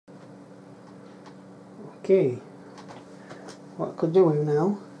Okay, what I could do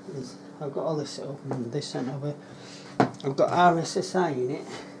now is I've got all this set up and this sent over. I've got RSSI in it,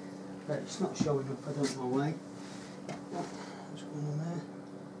 but it's not showing up, I don't know why. What's going on there?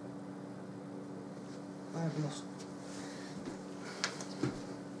 I've lost.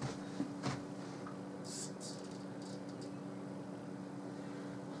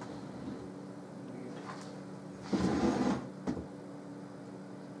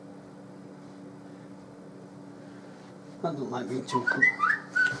 I don't like being too close.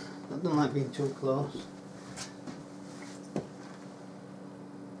 I don't like being too close.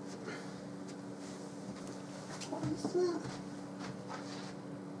 What is that?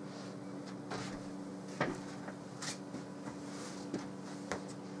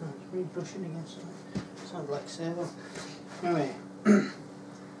 Oh, it's really brushing against something. Sounds like Sable. Anyway,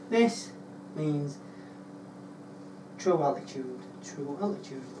 this means true altitude. True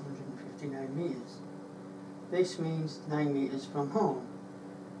altitude, 159 meters. This means 9 meters from home.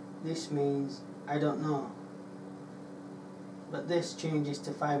 This means I don't know. But this changes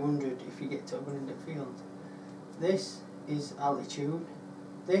to 500 if you get to Oberlin Field. This is altitude.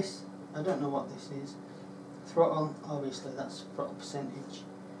 This, I don't know what this is. Throttle, obviously that's throttle percentage.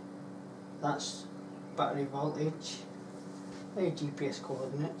 That's battery voltage. They're GPS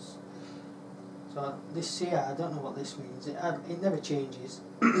coordinates. So this CR, I don't know what this means. It never changes.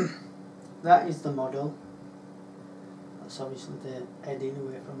 That is the model. That's obviously the heading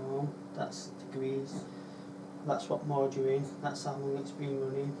away from home. That's degrees. That's what mode you're in. That's how long it's been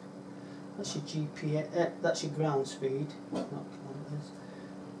running. That's your GPS. That's your ground speed, not kilometers.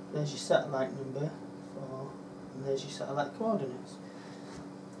 There's your satellite number, 4, and there's your satellite coordinates.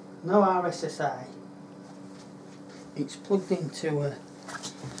 No RSSI. It's plugged into a.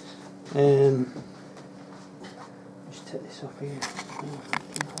 Just take this off here.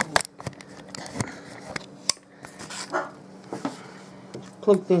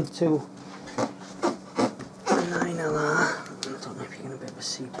 Plugged into a 9LR. I don't know if you're going to be able to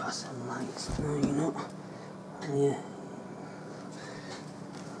see past them lights. No, you're not. Yeah.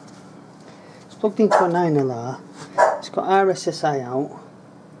 It's plugged into a 9LR. It's got RSSI out.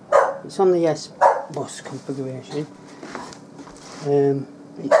 It's on the S-bus configuration. It's in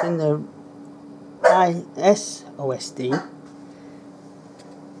the S-OSD.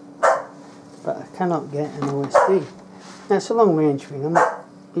 But I cannot get an OSD. Now it's a long range thing,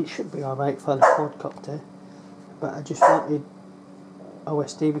 it should be alright for the quadcopter, but I just wanted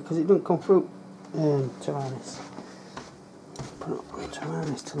OSD because it doesn't come through Taranis. Put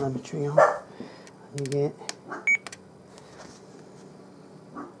Taranis telemetry on, and you get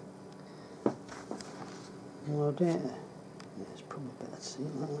no data. Yeah, it's probably better to see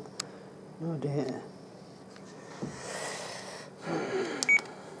it like that. No data.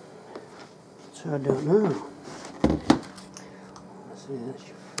 So I don't know. See, that's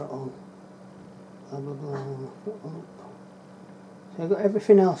your throttle. Blah blah blah. Throttle. So I've got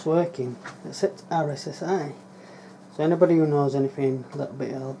everything else working except RSSI. So anybody who knows anything, a little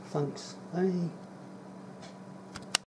bit of help, thanks. Bye.